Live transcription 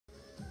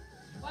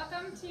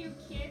welcome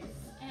to Kids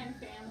and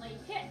Family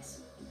HIIT.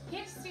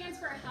 HIIT stands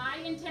for High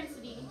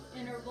Intensity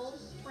Interval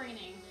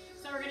Training.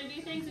 So we're going to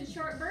do things in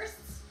short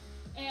bursts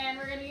and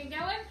we're going to get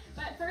going.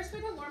 But first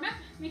with a warm-up,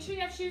 make sure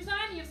you have shoes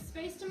on, you have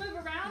space to move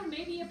around,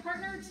 maybe a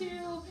partner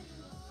to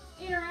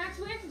interact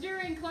with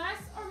during class,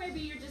 or maybe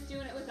you're just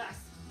doing it with us.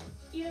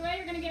 Either way,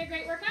 you're going to get a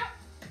great workout.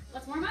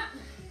 Let's warm up.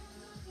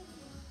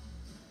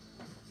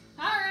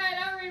 All right,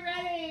 are we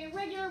ready?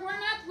 Regular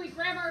warm-up, we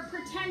grab our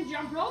pretend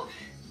jump rope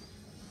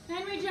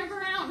and we jump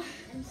around.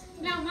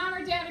 Now, mom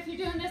or dad, if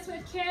you're doing this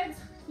with kids,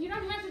 you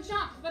don't have to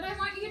jump, but I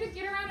want you to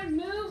get around and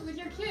move with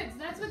your kids.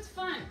 That's what's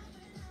fun.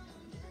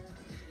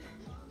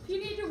 If you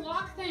need to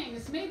walk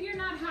things, maybe you're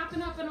not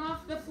hopping up and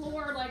off the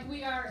floor like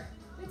we are,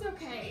 it's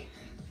okay.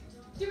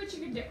 Do what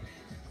you can do.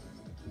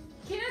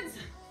 Kids,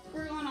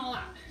 we're going all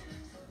out.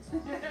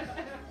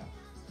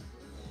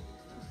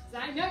 So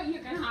I know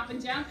you can hop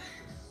and jump.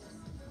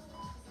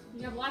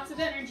 You have lots of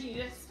energy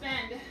to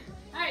spend.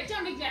 All right,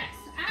 jumping jacks.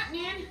 Out,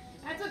 man.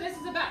 That's what this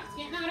is about. It's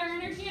getting out our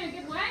energy in a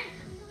good way.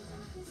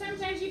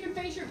 Sometimes you can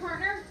face your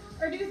partner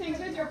or do things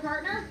with your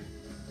partner.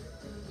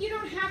 You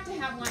don't have to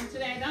have one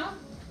today, though.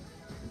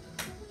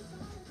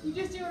 You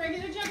just do a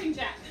regular jumping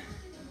jack.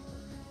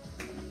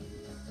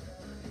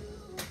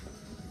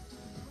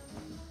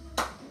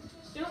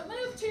 Don't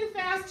move too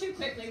fast, too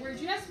quickly. We're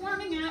just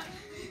warming up.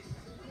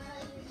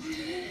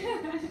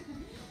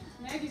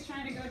 Maggie's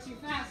trying to go too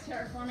fast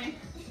here for me.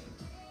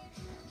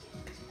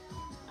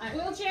 I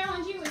will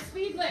challenge you with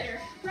speed later,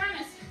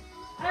 promise.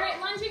 All right,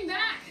 lunging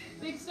back,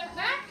 big step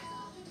back.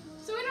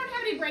 So we don't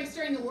have any breaks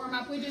during the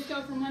warm-up, we just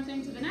go from one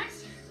thing to the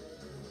next.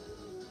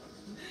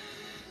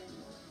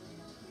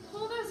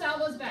 Pull those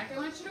elbows back. I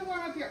want you to warm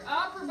up your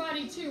upper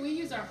body too. We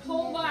use our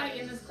whole body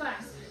in this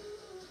class.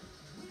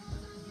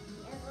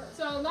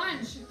 So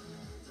lunge,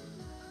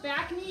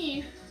 back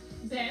knee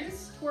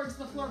bends towards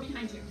the floor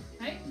behind you,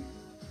 right?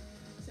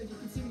 So if you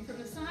can see me from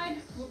the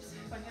side, whoops,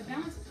 if I had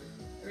balance,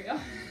 there we go.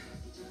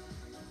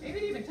 Maybe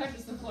it even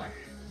touches the floor.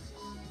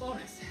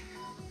 Bonus.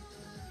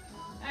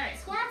 All right,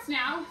 squats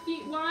now,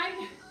 feet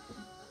wide.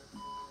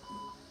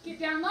 Get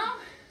down low,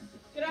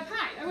 get up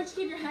high. I want you to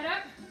keep your head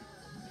up.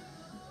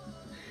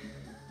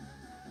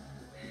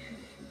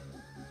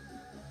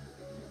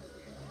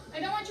 I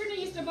don't want your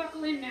knees to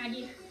buckle in,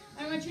 Maggie.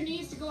 I want your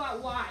knees to go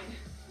out wide.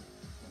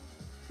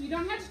 You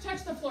don't have to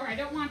touch the floor. I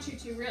don't want you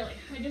to, really.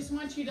 I just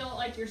want you to,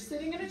 like you're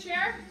sitting in a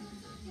chair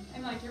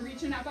and like you're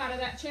reaching up out of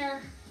that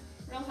chair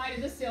real high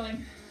to the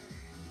ceiling.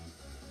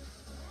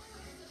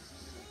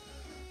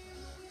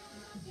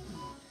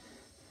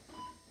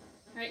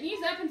 All right, knees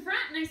up in front,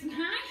 nice and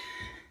high.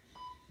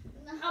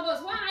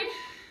 Elbows wide.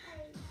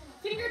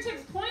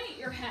 Fingertips point at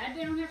your head.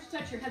 They don't have to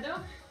touch your head, though.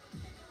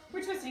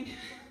 We're twisting.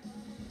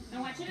 I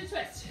want you to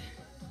twist.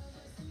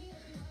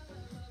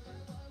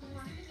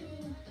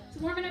 So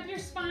warming up your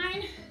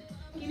spine,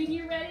 getting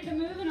you ready to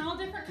move in all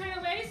different kind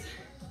of ways.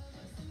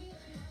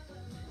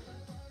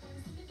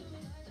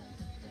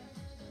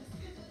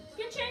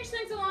 You can change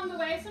things along the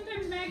way.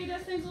 Sometimes Maggie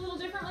does things a little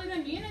differently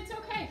than me, and it's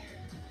okay.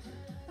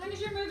 As long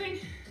as you're moving.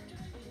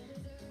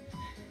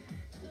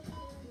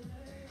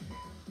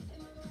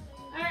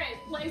 All right,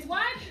 legs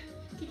wide.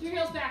 Kick your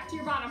heels back to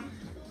your bottom.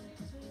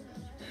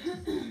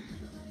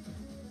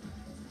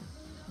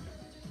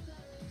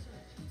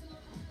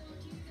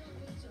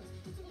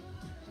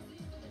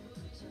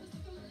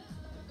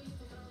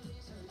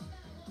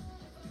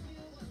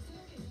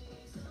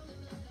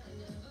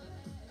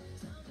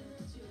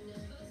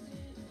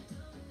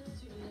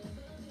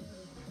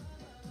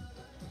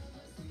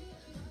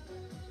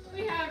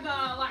 We have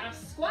a lot of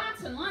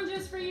squats and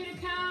lunges for you to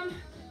come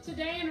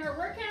today in our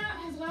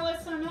workout, as well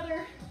as some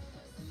other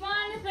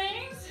fun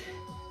things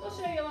we'll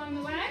show you along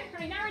the way.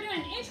 Right now we're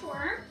doing an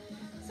inchworm.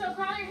 So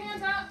crawl your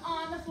hands out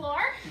on the floor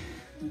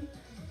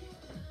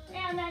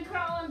and then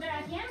crawl them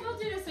back in. We'll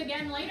do this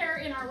again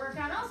later in our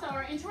workout also,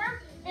 our inchworm.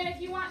 And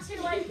if you want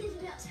to like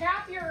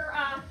tap your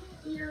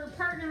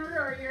partner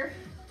or your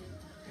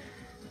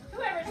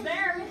whoever's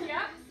there with you,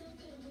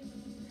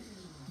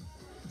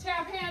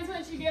 tap hands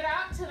once you get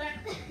out to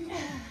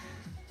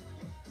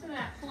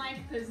that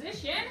plank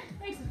position.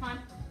 Makes it fun.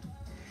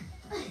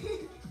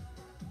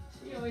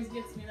 She always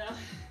gets me though.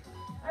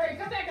 All right,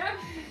 come back up.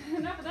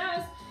 Enough of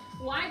those.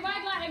 Wide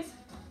legs.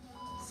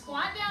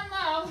 Squat down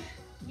low.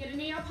 Get a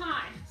knee up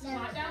high.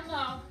 Squat down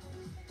low.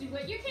 Do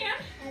what you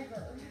can.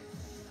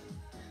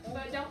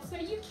 But don't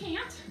say you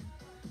can't.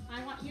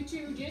 I want you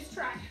to just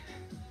try.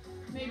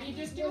 Maybe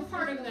just do a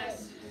part of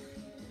this.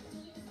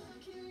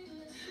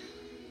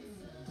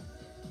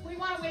 We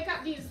want to wake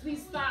up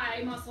these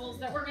thigh muscles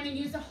that we're going to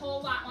use a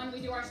whole lot when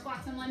we do our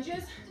squats and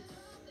lunges.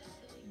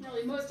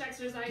 Really, most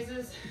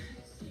exercises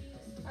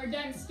are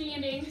done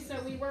standing,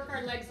 so we work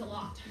our legs a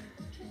lot.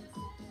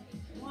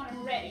 We want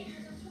them ready.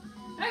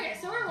 Okay,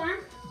 so we're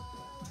warm,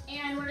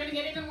 and we're going to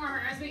get even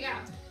warmer as we go.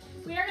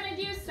 We are going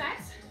to do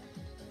sets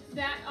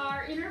that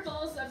are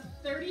intervals of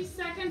 30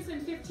 seconds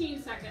and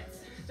 15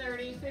 seconds.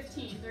 30,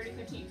 15, 30,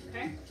 15,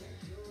 okay?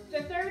 The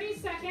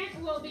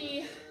 30-second will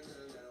be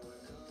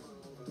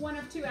one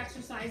of two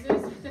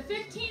exercises. The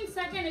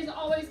 15-second second is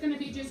always going to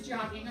be just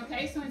jogging,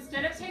 okay? So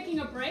instead of taking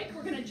a break,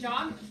 we're going to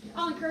jog.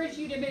 I'll encourage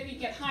you to maybe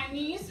get high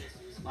knees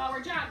while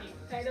we're jogging,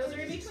 okay? Those are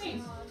in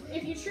between.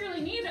 If you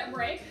truly need a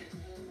break,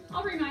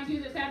 I'll remind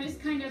you that that is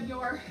kind of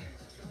your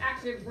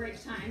active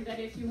break time, that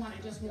if you want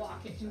to just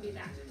walk, it can be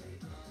that.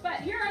 But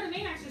here are the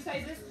main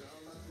exercises.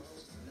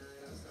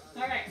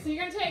 All right, so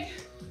you're going to take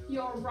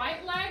your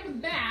right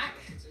leg back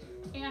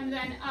and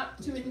then up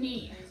to a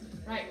knee.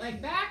 Right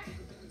leg back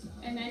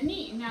and then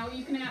knee. Now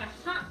you can add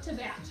a hop to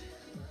that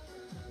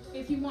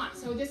if you want.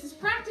 So this is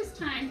practice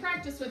time.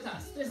 Practice with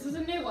us. This is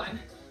a new one.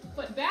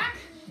 Foot back.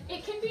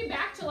 It can be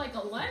back to like a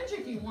lunge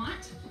if you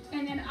want,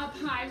 and then up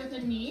high with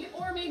a knee,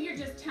 or maybe you're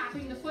just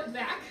tapping the foot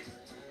back.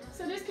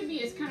 So this could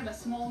be as kind of a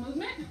small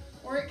movement,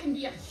 or it can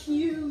be a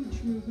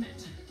huge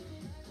movement.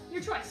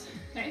 Your choice,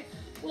 okay?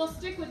 We'll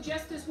stick with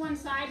just this one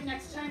side.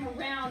 Next time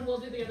around, we'll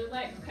do the other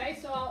leg, okay?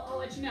 So I'll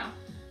let you know.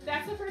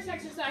 That's the first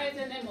exercise,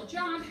 and then we'll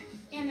jog.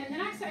 And then the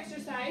next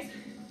exercise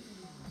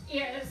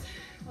is,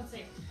 let's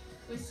see,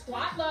 we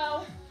squat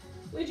low,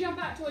 we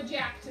jump out to a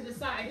jack to the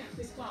side.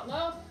 We squat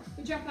low,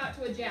 we jump out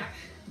to a jack.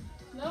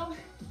 Low,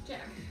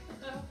 jack,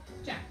 low,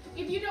 jack.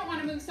 If you don't want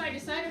to move side to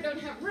side or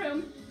don't have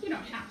room, you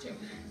don't have to,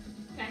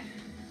 okay?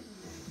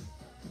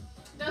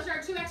 Those are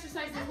our two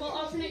exercises we'll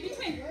alternate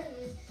between. Do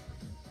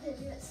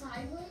it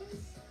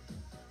sideways?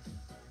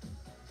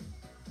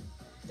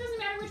 Doesn't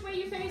matter which way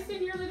you face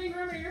in your living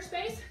room or your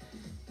space.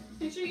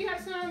 Make sure you have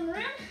some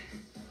room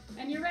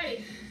and you're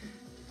ready.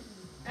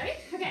 Ready?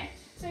 Okay,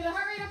 so the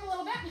heart rate up a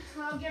little bit.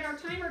 I'll get our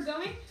timer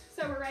going.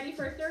 So we're ready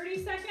for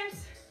 30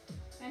 seconds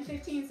and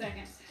 15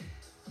 seconds.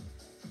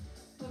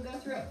 We'll go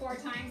through it 4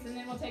 times and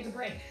then we'll take a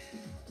break.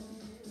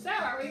 So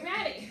are we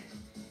ready?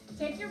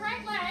 Take your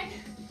right leg.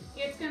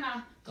 It's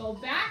gonna go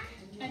back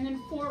and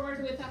then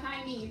forward with a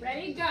high knee.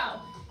 Ready? Go.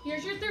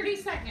 Here's your 30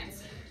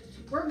 seconds.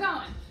 We're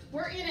going.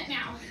 We're in it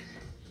now.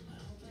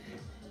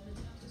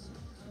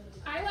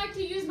 I like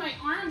to use my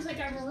arms like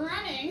I'm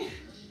running.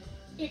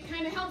 It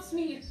kind of helps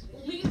me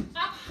leap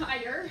up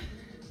higher.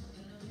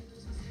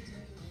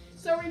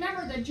 So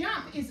remember, the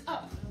jump is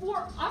up,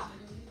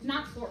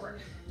 not forward.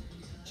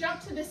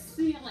 Jump to the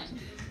ceiling.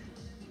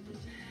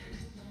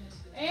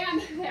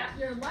 And that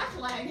your left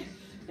leg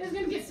is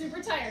gonna get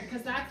super tired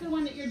because that's the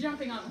one that you're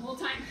jumping on the whole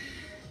time.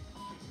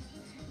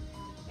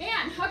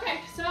 And,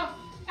 okay, so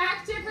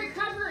active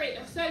recovery.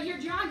 So you're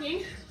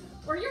jogging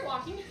or you're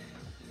walking,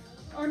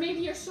 or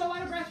maybe you're so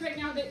out of breath right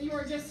now that you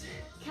are just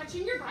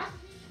catching your breath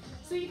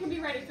so you can be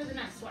ready for the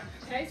next one,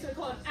 okay? So we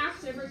call it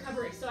active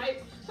recovery. So I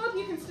hope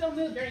you can still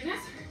move during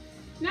this.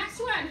 Next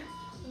one,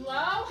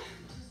 low,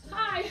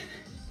 high,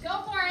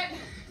 go for it.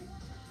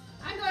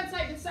 I'm going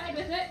side to side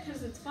with it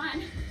because it's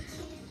fun.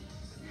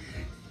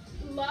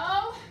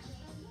 Low,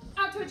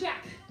 out to a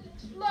jack.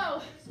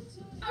 Low,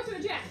 out to a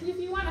jack. If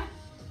you want to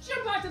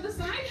jump out to the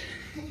side,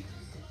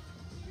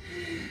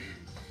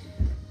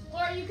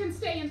 or you can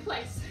stay in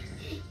place.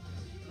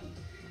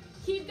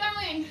 Keep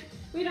going.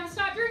 We don't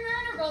stop during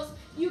our intervals.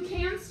 You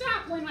can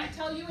stop when I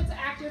tell you it's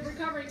active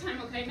recovery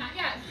time, okay? Not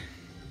yet.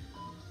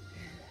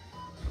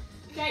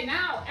 Okay,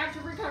 now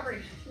active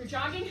recovery. You're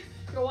jogging,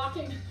 you're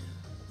walking,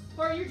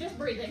 or you're just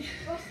breathing.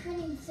 Or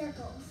spinning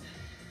circles.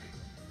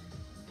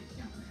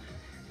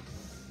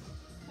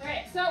 All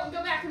right, so we'll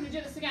go back and we'll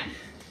do this again.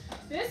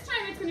 This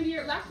time it's gonna be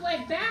your left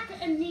leg back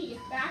and knee,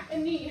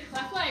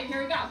 left leg,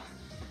 here we go.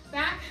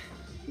 Back,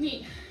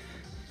 knee.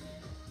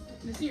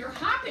 So you're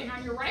hopping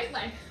on your right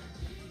leg.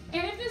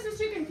 And if this is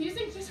too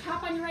confusing, just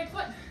hop on your right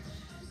foot.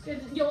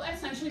 You'll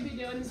essentially be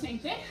doing the same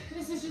thing.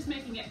 This is just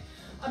making it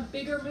a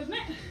bigger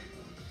movement,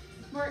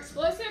 more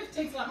explosive,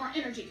 takes a lot more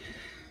energy,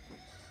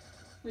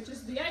 which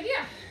is the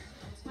idea.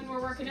 When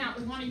we're working out,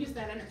 we want to use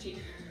that energy.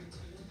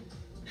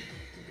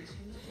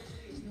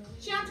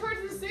 Jump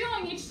towards the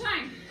ceiling each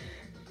time.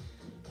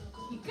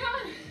 Keep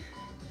going.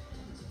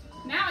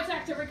 Now it's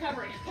active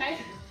recovery, okay?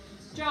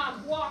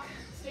 Jog, walk,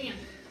 stand.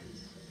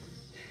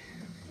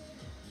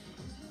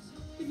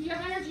 If you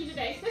have energy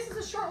today, this is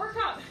a short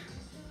workout.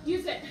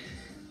 Use it.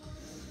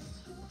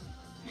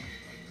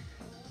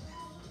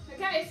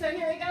 Okay, so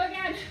here we go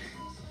again.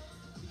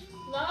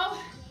 Low,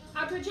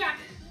 out to a jack.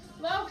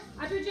 Low,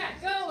 out to a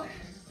jack. Go.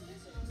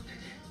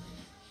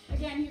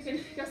 Again, you can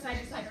go side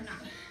to side or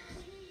not.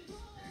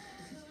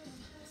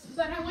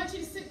 But I want you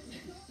to sit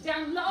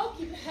down low,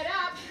 keep your head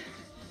up,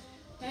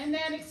 and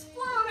then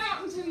explode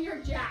out into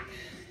your jack.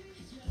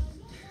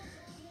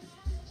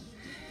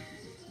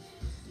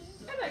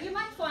 I bet you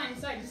like flying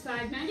side to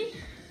side, Mandy.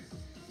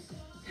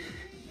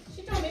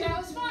 She told me that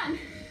was fun.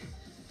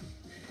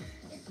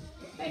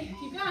 Okay,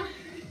 keep going.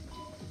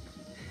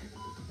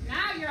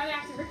 Now you're on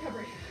active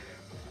recovery.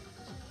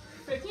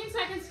 15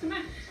 seconds, come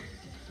on.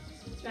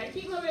 Try to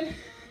keep moving.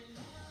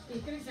 Be a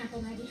good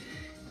example, Maggie.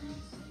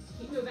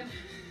 Keep moving.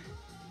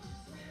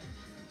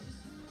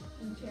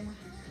 In the camera.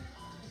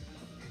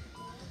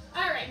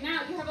 All right,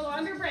 now you have a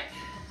longer break.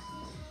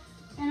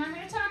 And I'm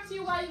going to talk to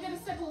you while you get a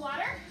sip of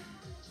water.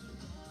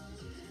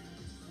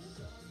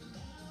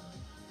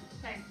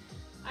 Okay,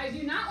 I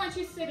do not want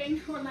you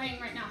sitting or laying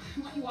right now. I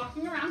want you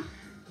walking around.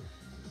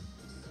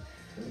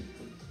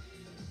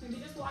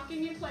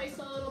 rocking in place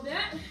a little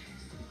bit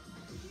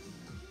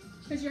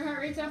because your heart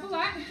rate's up a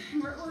lot.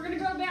 And we're going to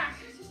go back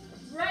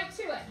right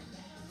to it.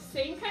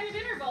 Same kind of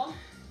interval,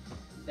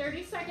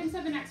 30 seconds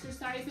of an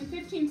exercise and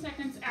 15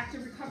 seconds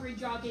active recovery,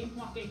 jogging,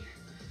 walking.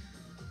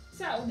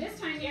 So this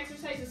time the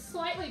exercise is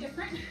slightly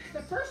different.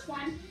 The first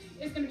one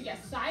is going to be a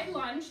side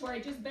lunge where I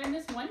just bend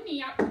this one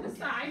knee out to the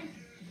side.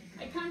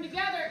 I come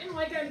together and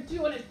like I'm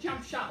doing a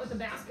jump shot with a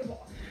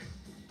basketball.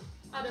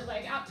 Other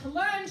leg out to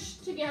lunge,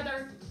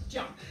 together,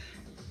 jump.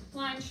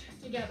 Lunge,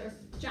 together,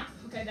 jump.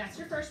 Okay, that's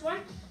your first one.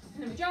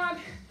 And then we jog.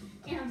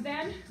 And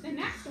then the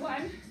next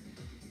one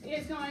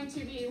is going to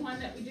be one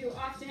that we do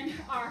often,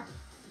 our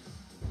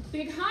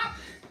big hop,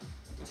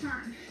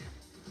 turn.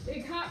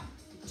 Big hop,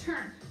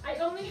 turn. I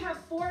only have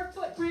 4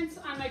 footprints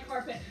on my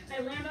carpet.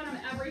 I land on them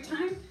every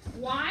time.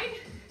 Wide.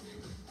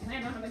 I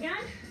land on them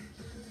again.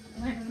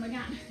 I land on them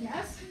again.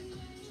 Yes?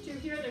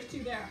 There's 2 here, there's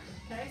 2 there.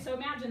 Okay, so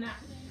imagine that.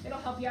 It'll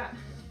help you out.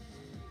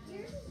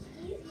 Yours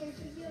is easier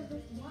to do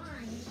with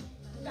wine.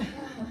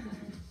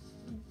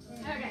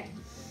 Okay.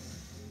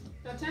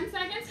 So 10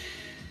 seconds.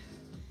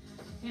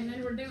 And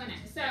then we're doing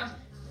it. So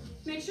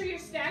make sure you're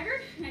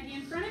staggered and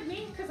in front of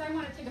me because I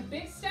want to take a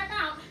big step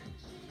out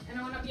and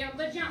I want to be able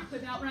to jump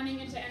without running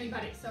into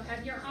anybody. So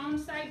have your own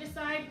side to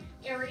side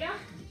area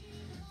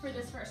for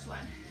this first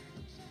one.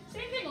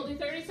 Same thing, we'll do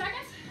 30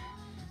 seconds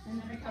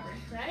and then recovery.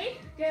 Ready?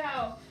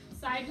 Go.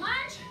 Side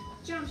lunge,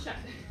 jump shot.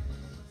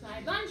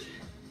 Side lunge,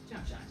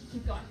 jump shot.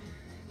 Keep going.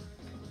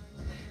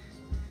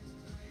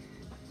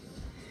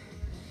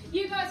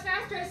 You go as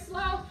fast or as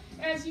slow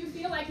as you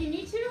feel like you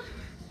need to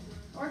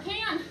or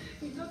can.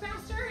 If you go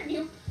faster and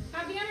you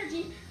have the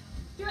energy,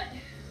 do it.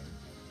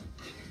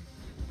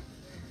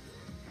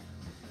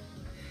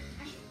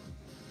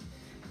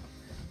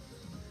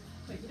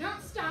 But you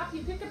don't stop,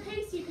 you pick a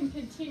pace you can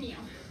continue.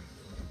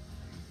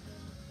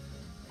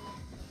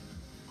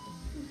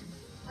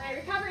 All right,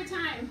 recovery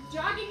time.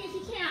 Jogging if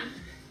you can.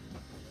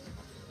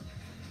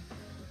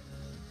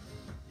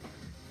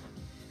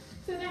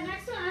 So that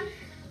next one,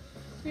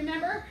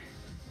 remember,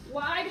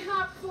 wide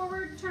hop,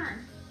 forward,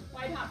 turn.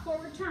 Wide hop,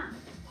 forward, turn.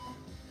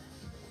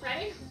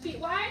 Ready? Feet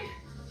wide,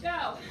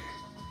 go.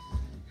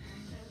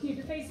 You need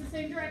to face the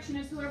same direction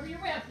as whoever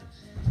you're with.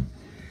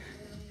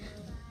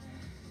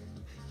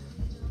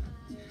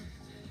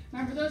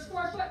 Remember those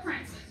 4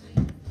 footprints.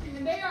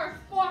 And they are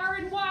far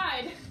and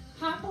wide.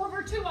 Hop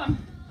over to them.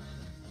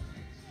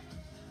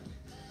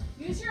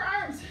 Use your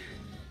arms.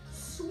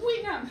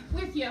 Swing them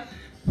with you.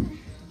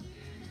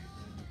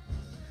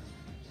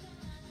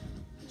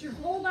 Get your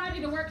whole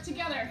body to work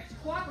together, to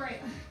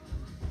cooperate.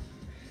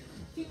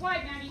 Feet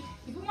wide, Maddie.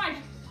 Keep them wide.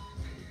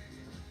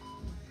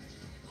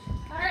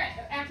 All right,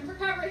 active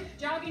recovery,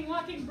 jogging,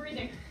 walking,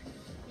 breathing.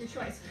 Your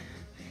choice.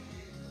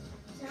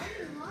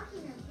 Jogging,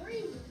 walking, or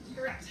breathing.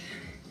 Correct.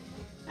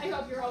 I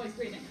hope you're always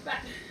breathing, but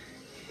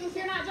if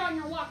you're not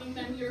jogging or walking,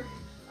 then you're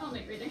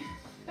only breathing.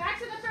 Back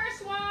to the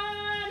first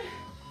one.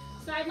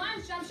 Side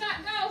lunge, jump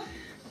shot, go.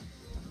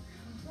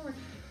 Forward.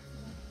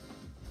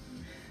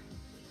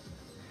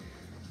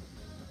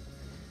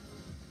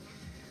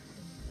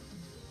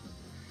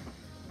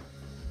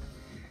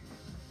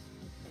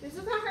 This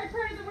is the hard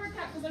part of the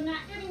workout because I'm not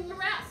getting the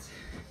rest.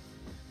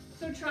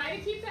 So try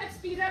to keep that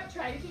speed up,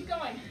 try to keep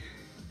going.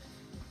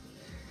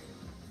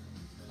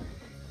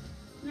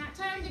 Not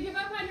time to give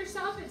up on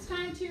yourself, it's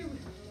time to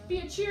be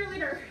a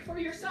cheerleader for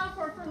yourself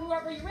or for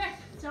whoever you're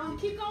with. Tell them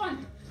to keep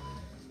going.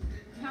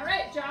 All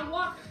right, jog,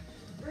 walk,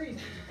 breathe.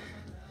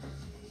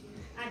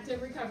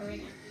 Active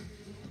recovery.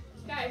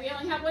 Okay, we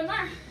only have 1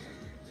 more.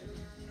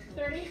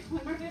 30,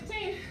 1 more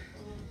 15.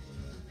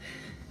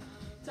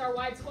 It's our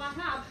wide squat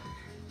hop.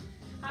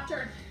 Hop,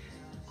 turn.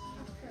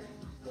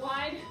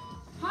 Wide,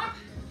 hop,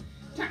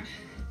 turn.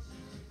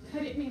 I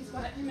didn't mean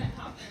squat, I meant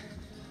hop.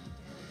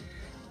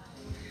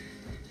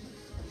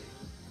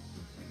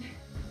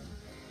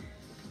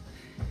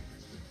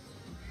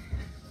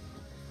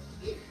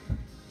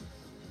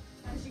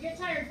 As you get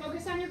tired,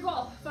 focus on your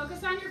goal.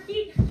 Focus on your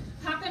feet,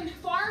 hopping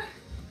far,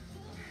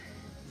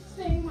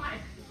 staying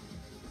wide.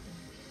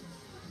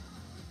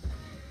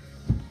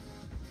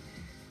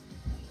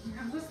 You're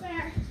almost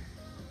there.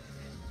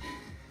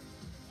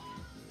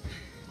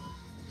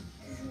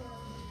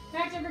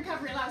 Active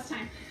recovery last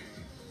time.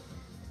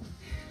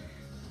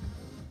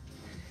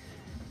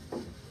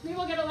 Maybe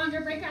we'll get a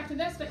longer break after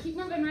this, but keep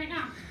moving right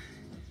now.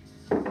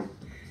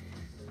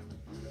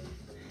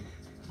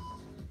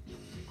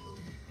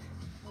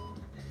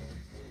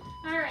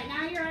 All right,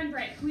 now you're on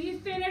break. We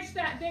finished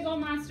that big old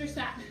monster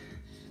set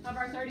of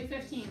our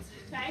 30-15s,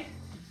 okay?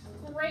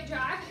 Great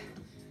jog.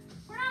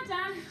 We're not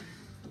done.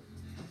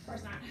 Of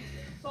course not,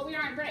 but we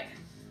are on break.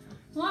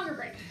 Longer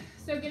break.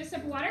 So get a sip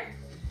of water.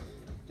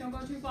 Don't go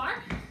too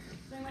far.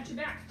 Then want you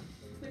back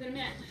within a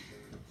minute.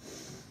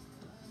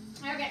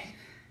 Okay,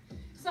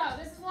 so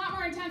this is a lot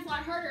more intense, a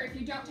lot harder if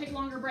you don't take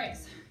longer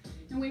breaks.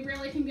 And we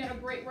really can get a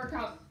great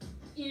workout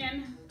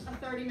in a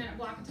 30-minute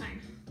block of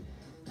time.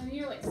 And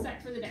you're like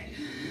set for the day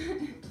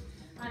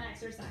on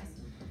exercise.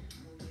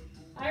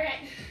 All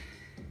right.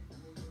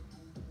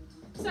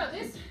 So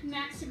this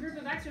next group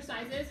of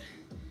exercises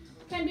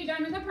can be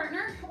done with a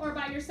partner or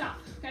by yourself,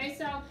 okay?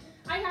 So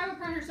I have a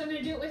partner, so I'm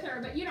gonna do it with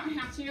her, but you don't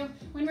have to.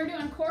 When we're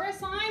doing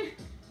chorus line,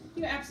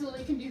 you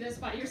absolutely can do this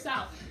by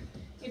yourself.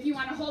 If you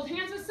wanna hold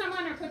hands with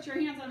someone or put your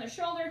hands on their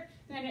shoulder,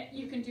 then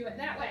you can do it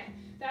that way.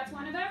 That's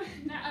one of them.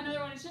 Now,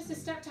 another one is just a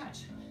step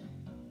touch.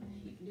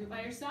 You can do it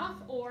by yourself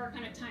or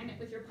kind of time it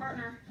with your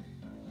partner.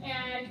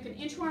 And you can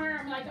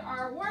inchworm like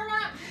our warm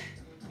up.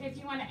 If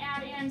you wanna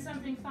add in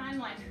something fun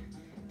like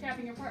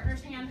tapping your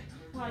partner's hand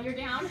while you're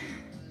down,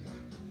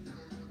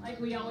 like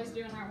we always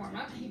do in our warm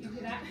up, you can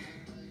do that.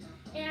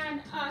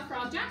 And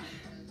frog jump.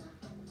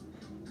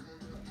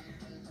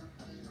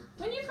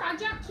 When you frog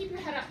jump, keep your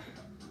head up,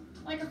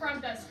 like a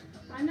frog does.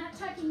 I'm not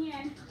tucking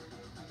in.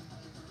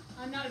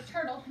 I'm not a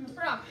turtle, I'm a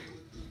frog.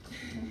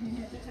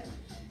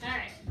 All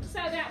right, so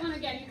that one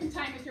again, you can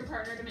time with your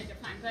partner to make it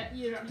fun, but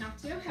you don't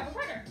have to have a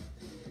partner.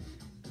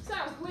 So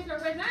with or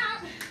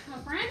without a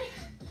friend,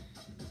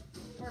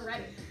 we're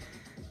ready.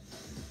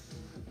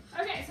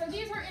 Okay, so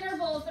these are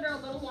intervals that are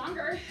a little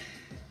longer,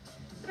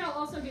 but I'll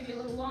also give you a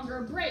little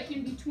longer break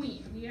in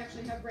between. We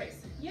actually have breaks.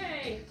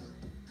 Yay!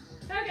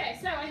 Okay,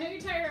 so I know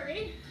you're tired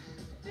already.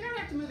 You don't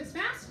have to move as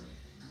fast,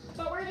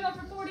 but we're gonna go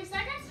for 40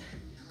 seconds.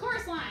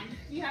 Chorus line.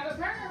 If you have a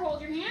partner,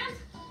 hold your hand.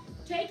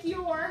 Take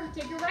your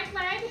right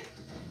leg.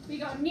 We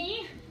go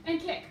knee and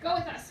kick. Go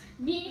with us.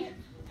 Knee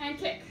and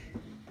kick.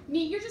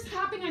 Knee, you're just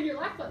hopping on your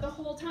left foot the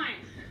whole time.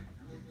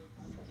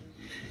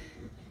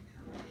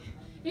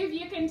 If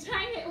you can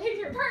time it with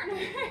your partner,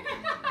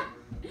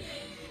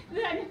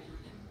 then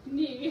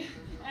knee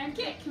and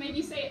kick.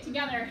 Maybe say it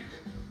together.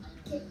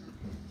 Kick.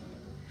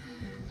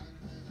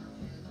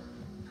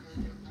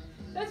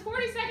 That's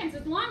 40 seconds.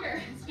 It's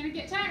longer. It's going to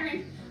get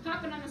tiring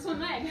hopping on this one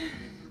leg.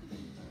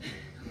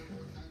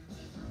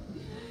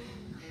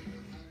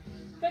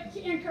 But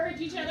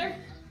encourage each other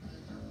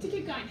to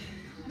keep going.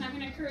 And I'm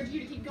going to encourage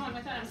you to keep going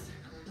with us.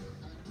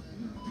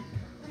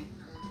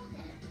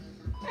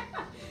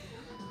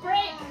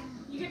 Break.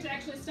 You get to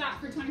actually stop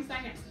for 20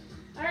 seconds.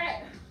 All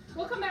right,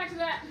 we'll come back to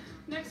that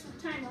next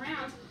time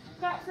around.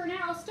 But for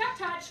now, step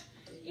touch.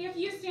 If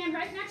you stand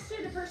right next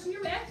to the person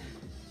you're with,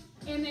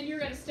 and then you're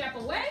going to step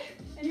away,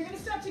 and you're going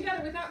to step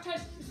together without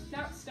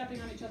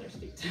stepping on each other's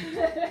feet.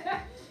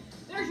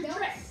 There's your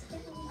trick.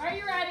 Are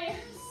you ready?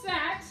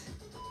 Set.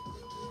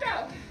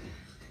 Go.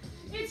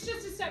 It's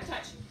just a step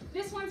touch.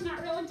 This one's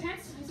not real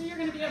intense, so you're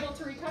going to be able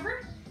to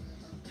recover.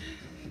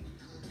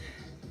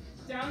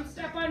 Don't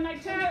step on my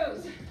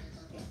toes.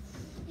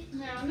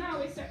 No,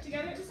 we step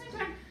together at the same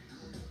time.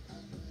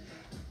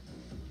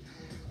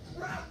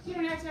 You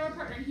don't have to have a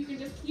partner. You can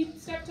just keep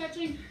step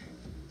touching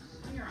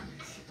on your own.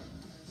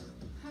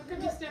 How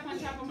come you step on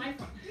top of my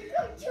phone? You're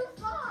going too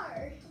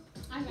far.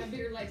 I have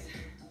bigger legs.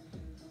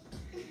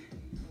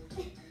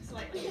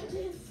 Slightly.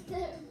 If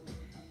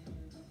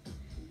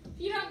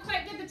you don't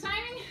quite get the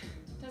timing,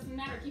 doesn't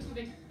matter. Keep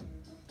moving.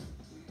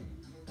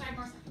 5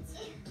 more seconds.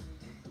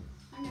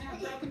 I'm going to have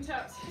broken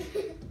toes.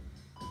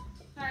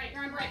 All right,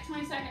 you're on break.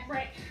 20-second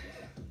break.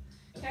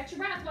 Catch your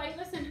breath while you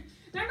listen.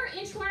 Remember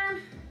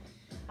inchworm?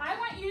 I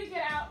want you to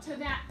get out to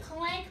that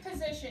plank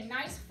position.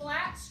 Nice,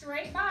 flat,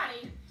 straight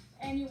body.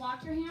 And you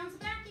walk your hands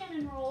back in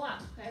and roll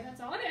up. Okay,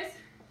 that's all it is.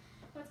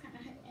 Let's kind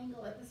of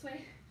angle it this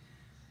way.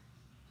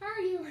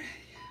 Are you ready?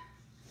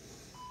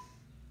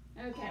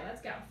 Okay,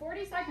 let's go.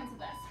 40 seconds of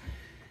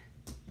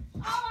this.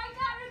 Oh, I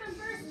got it the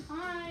first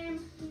time.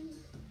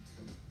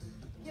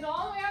 Get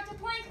all the way out to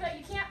plank, but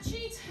you can't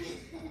cheat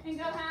and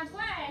go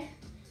halfway.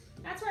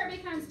 That's where it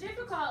becomes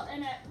difficult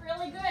and a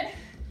really good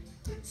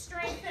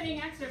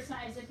strengthening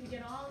exercise if you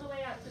get all the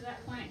way out to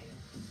that plank.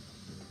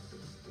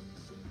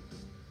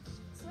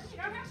 So you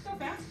don't have to go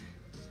fast.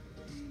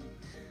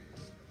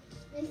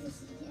 This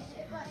is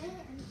my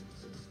hand.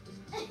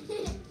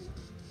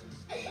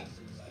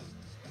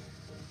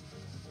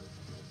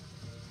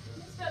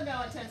 Still go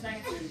at 10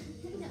 seconds.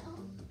 No.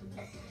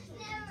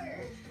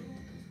 Never.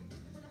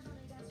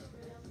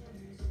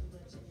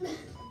 This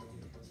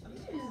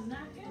is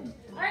not good.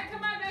 All right,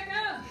 come on back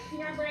up.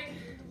 You're on break.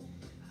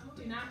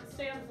 Do not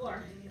stay on the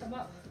floor. Come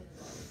up.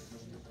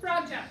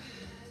 Frog jump.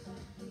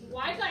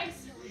 Wide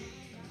legs.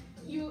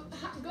 You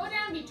go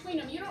down between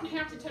them. You don't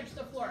have to touch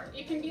the floor.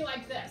 It can be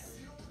like this.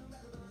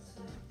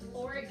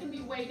 Or it can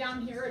be way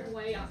down here and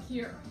way up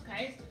here,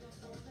 okay?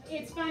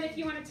 It's fun if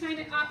you want to time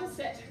it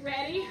opposite.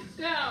 Ready?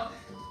 Go.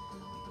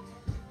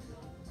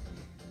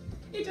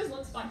 It just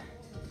looks fun.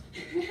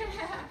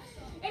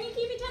 And you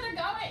keep each other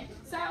going.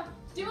 So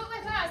do it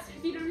with us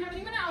if you don't have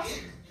anyone else.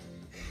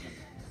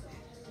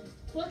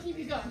 We'll keep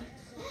you going.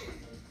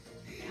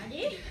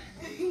 Maggie?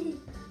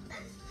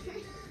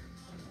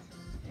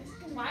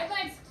 Wide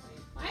legs.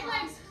 Wide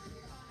legs.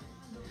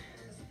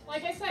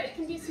 Like I said, it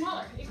can be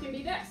smaller. It can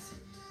be this.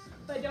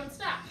 But don't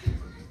stop.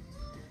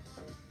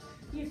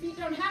 Your feet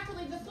don't have to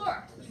leave the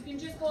floor. You can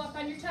just go up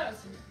on your toes.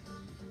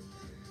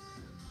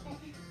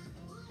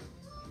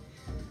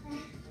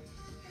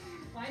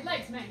 Wide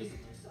legs, Maggie.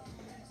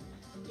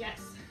 Yes.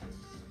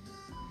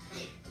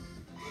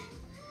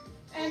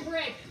 And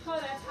break. Oh,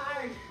 that's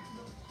hard.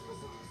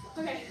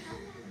 Okay.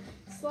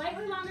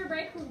 slightly longer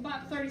break for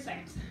about 30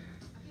 seconds.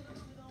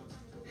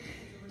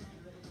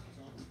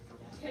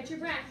 Catch your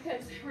breath,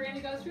 because we're going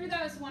to go through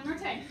those one more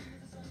time.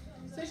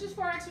 So it's just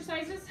 4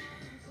 exercises.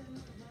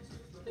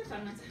 They're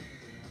fun ones.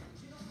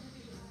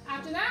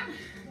 After that,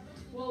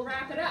 we'll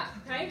wrap it up,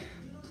 okay?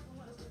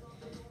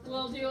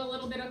 We'll do a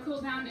little bit of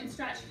cool down and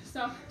stretch.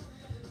 So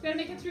we're going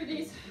to make it through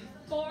these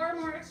 4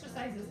 more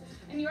exercises.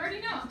 And you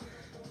already know them.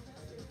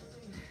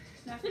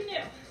 Nothing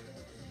new.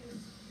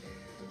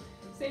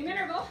 Same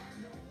interval.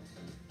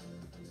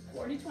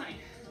 40-20.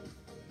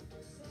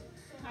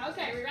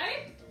 Okay, we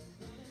ready?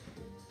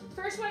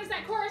 First one is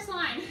that chorus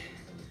line.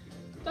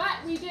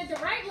 But we did the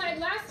right leg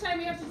last time.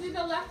 We have to do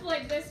the left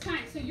leg this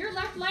time. So your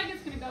left leg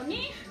is going to go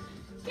knee,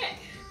 kick,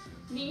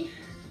 knee,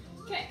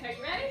 kick. Are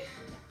you ready?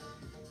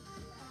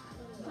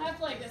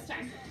 Left leg this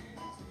time.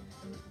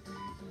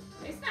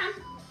 Face down.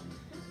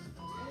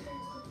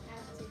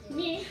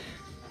 Knee,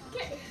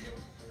 kick,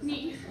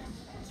 knee,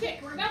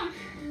 kick. We're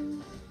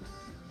going.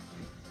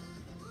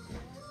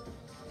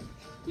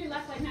 Your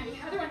left leg, Maddie.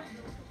 Other one.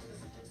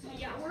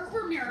 Yeah,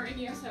 we're mirroring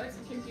you, so it's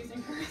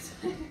confusing for us.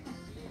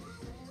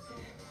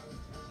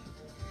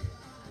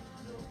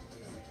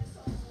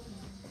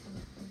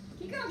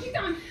 Keep going, keep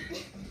going.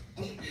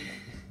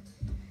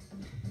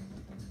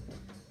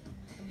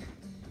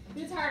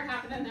 It's hard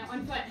hopping on that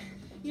one foot.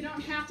 You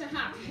don't have to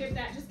hop. If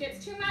that just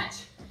gets too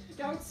much,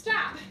 don't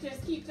stop.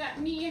 Just keep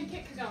that knee and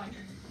kick going.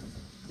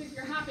 If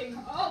you're hopping,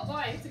 oh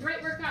boy, it's a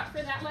great workout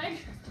for that leg,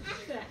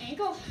 for that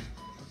ankle.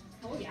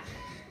 Oh yeah.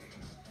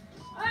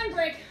 And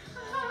break.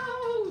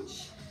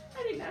 Ouch.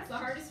 I think that's the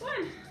hardest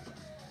one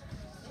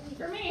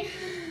for me.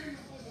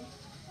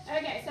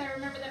 Okay, so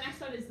remember the next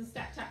one is the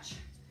step touch.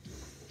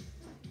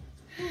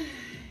 You're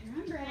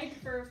on break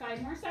for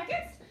 5 more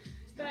seconds,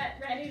 but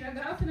ready to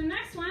go for the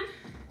next one.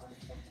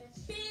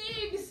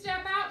 Big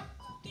step out,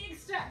 big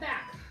step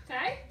back,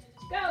 okay?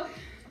 Go.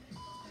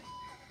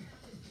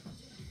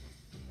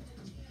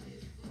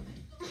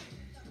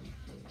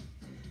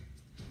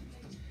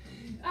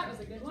 That was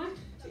a good one.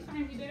 We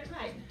finally did it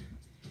right.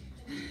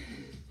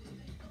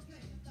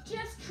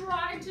 Just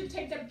try to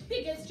take the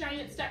biggest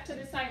giant step to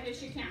the side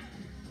as you can.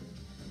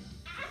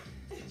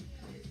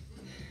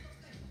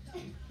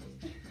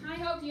 I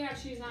hope you have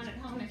shoes on at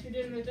home if you're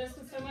dealing with this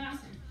with someone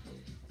else.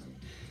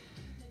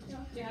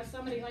 You have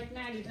somebody like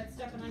Maggie that's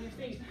stepping on your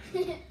feet.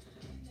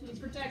 Need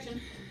protection.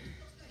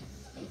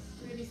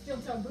 Maybe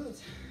steel-toe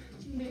boots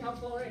would be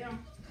helpful right now.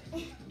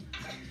 Oh,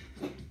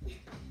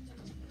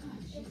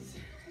 jeez.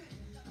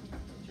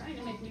 Trying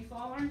to make me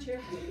fall, aren't you?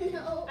 No.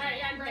 All right,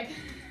 yeah, break.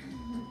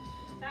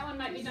 That one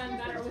might be done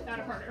better without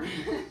a partner.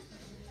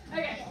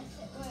 Okay,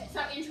 so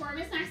inchworm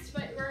is next,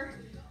 but we're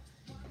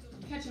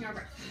catching our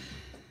breath.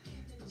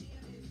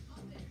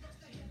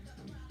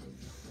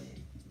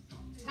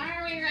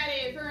 Are we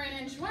ready for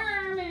an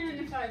inchworm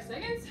in 5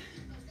 seconds?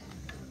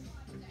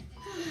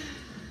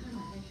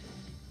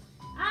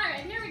 All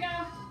right, here we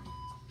go.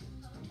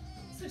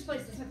 Switch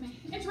places with me.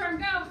 Inchworm,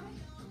 go.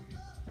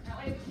 That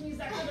way we can use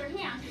that other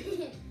hand.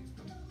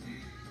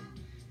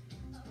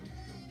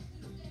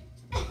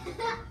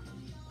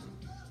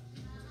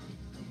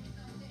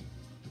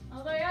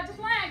 All the way out to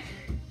flag.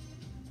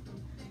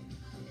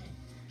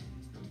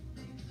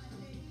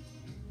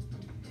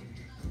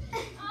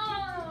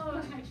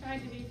 Oh, I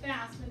tried to be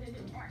fast, but it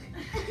didn't work.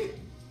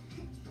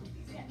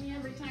 It's getting me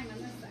every time on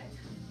this side.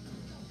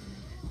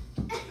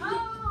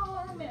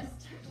 Oh, I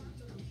missed.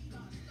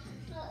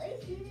 Well,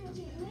 at least you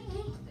didn't beat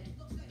me.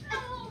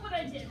 Oh, but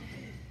I did.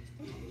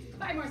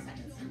 5 more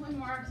seconds. 1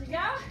 more to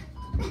go.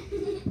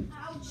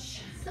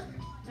 Ouch.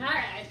 All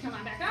right, come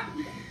on, back up.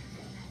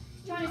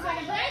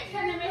 20-second break,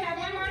 and then we have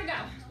 1 more to go.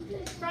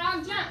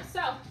 Frog jump.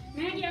 So,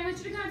 Maggie, I want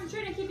you to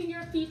concentrate on keeping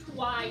your feet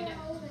wide.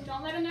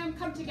 Don't let them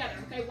come together,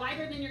 okay?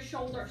 Wider than your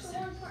shoulders. The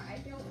one part I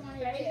don't want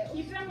to Okay, do.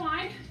 keep them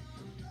wide.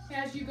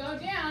 As you go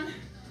down,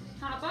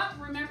 hop up.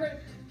 Remember,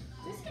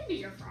 this can be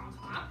your frog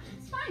hop.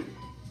 It's fine.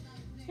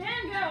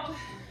 And go.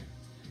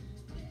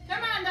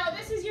 Come on, though.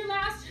 This is your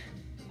last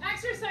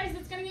exercise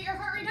that's going to get your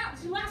heart rate up.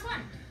 It's your last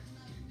one.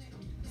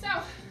 So,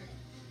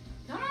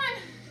 come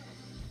on.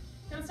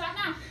 Don't stop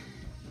now.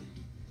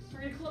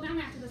 We're going to cool down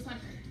after this one.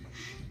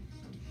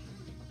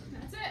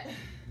 That's it.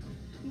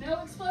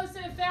 No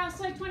explosive, fast,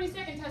 like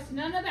 20-second test.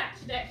 None of that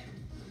today.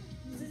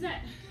 This is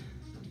it.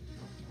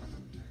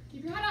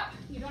 Keep your head up.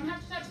 You don't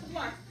have to touch the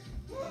floor.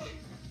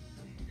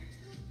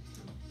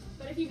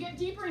 But if you get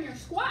deeper in your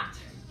squat,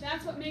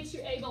 that's what makes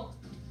you able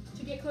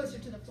to get closer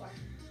to the floor.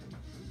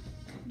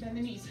 Bend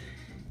the knees.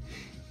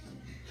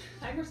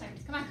 5 more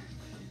seconds. Come on.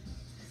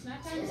 It's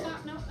not time to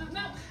stop. No, no,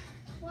 no.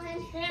 1.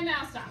 And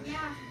now stop.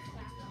 Yeah.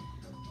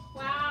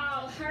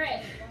 Wow. All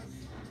right.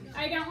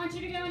 I don't want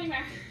you to go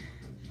anywhere.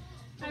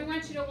 I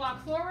want you to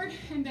walk forward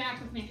and back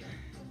with me.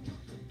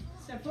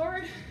 Step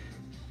forward,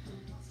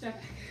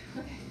 step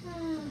back. Okay.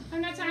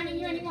 I'm not timing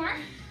you anymore.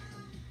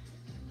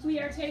 We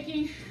are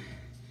taking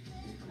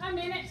a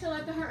minute to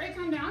let the heart rate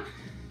come down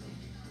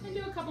and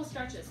do a couple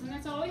stretches, and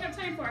that's all we have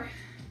time for.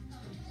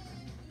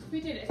 We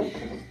did it.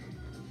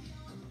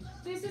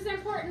 This is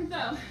important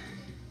though.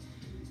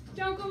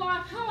 Don't go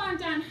off. Oh, I'm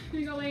done. I'm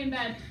gonna go lay in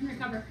bed and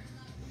recover.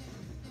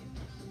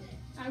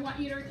 I want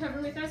you to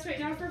recover with us right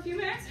now for a few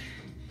minutes.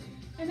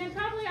 And then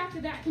probably after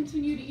that,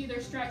 continue to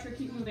either stretch or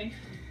keep moving.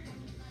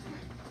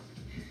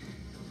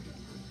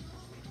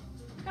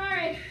 All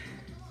right.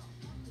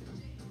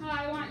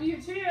 I want you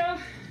to,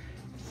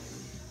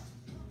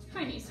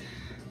 high knees.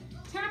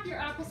 Tap your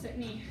opposite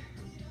knee.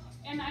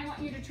 And I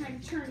want you to try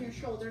to turn your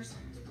shoulders.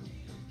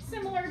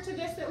 Similar to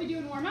this that we do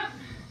in warm up.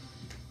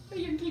 But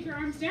you can keep your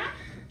arms down.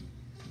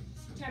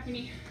 Tap your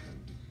knee.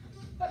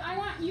 But I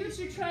want you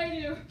to try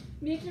to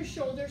make your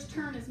shoulders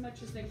turn as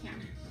much as they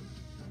can.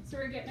 So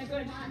we're getting a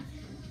good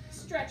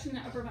stretch in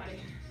the upper body.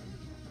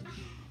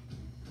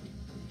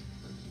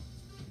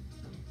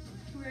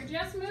 We're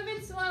just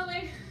moving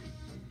slowly.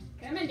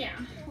 Coming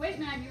down. Wait,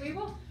 Maggie,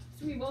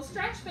 we will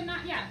stretch, but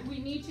not yet. We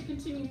need to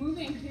continue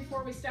moving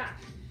before we stop.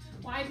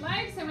 Wide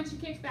legs, I want you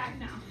to kick back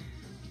now.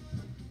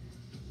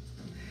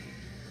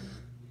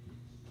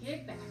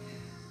 Kick back.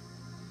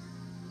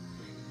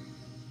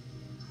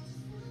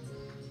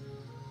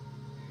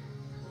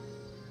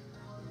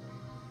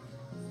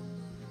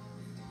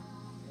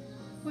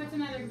 What's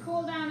another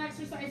cool down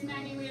exercise,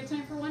 Maggie? We have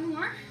time for one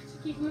more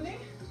to keep moving.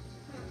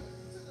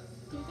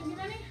 Do you think of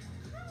any?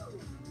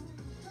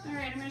 All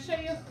right, I'm going to show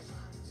you.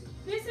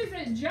 This is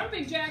a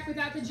jumping jack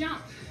without the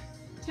jump.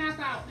 Tap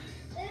out.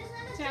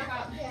 Tap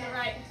out. You're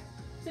right.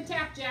 It's a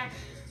tap jack.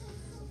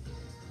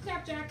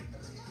 Tap jack.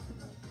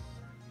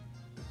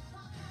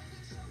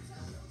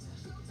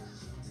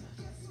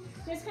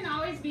 This can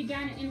always be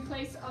done in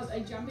place of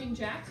a jumping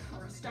jack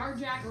or a star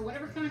jack or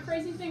whatever kind of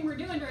crazy thing we're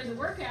doing during the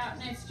workout,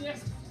 and it's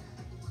just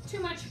too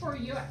much for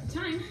you at the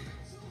time.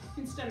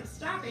 Instead of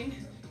stopping,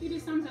 you do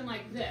something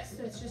like this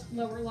that's just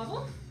lower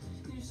level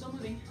and you're still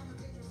moving.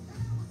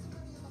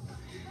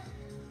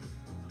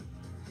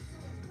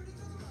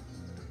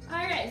 All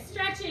right,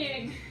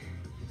 stretching.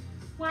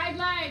 Wide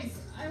legs.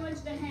 I want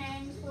you to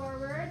hang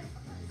forward.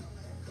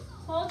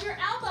 Hold your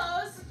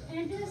elbows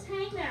and just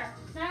hang there.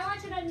 Now I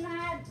want you to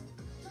nod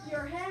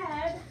your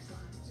head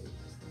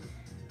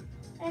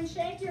and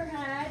shake your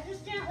head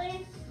just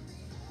gently.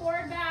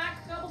 Forward,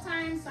 back a couple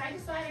times, side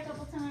to side a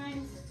couple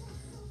times.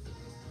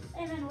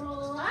 And then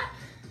roll up.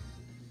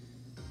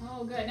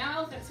 Oh, good. Now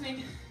elephant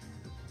swing.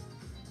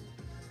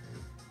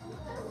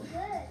 Oh,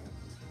 good.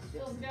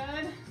 Feels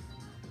good.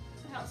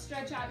 To help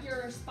stretch out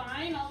your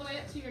spine all the way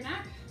up to your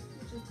neck,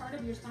 which is part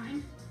of your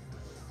spine.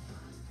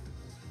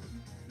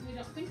 We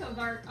don't think of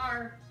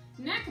our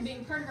neck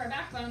being part of our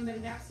backbone, but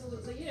it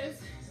absolutely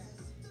is.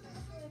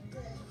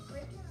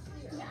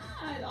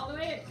 Yeah, all the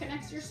way it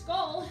connects your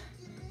skull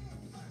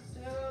to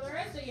the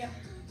rest of you.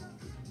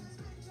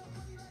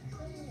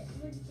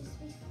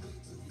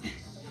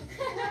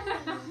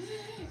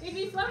 It'd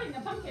be floating, the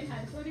pumpkin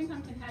head, floating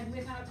pumpkin head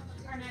without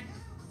our neck.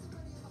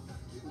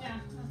 Yeah,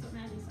 that's what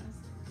Maggie says.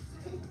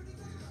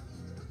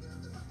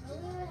 We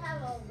would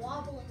have a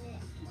wobble in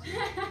it.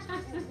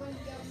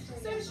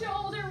 Some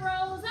shoulder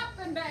rolls up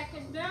and back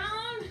and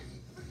down.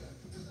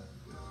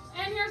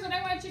 And here's what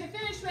I want you to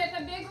finish with,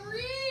 a big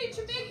reach,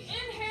 a big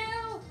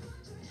inhale,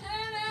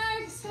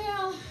 and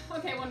exhale.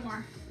 Okay, one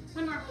more.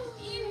 One more.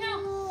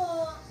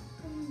 Inhale.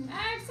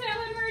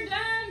 Exhale, and we're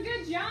done.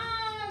 Good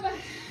job.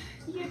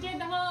 You did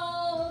the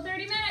whole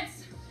 30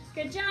 minutes.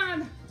 Good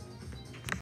job.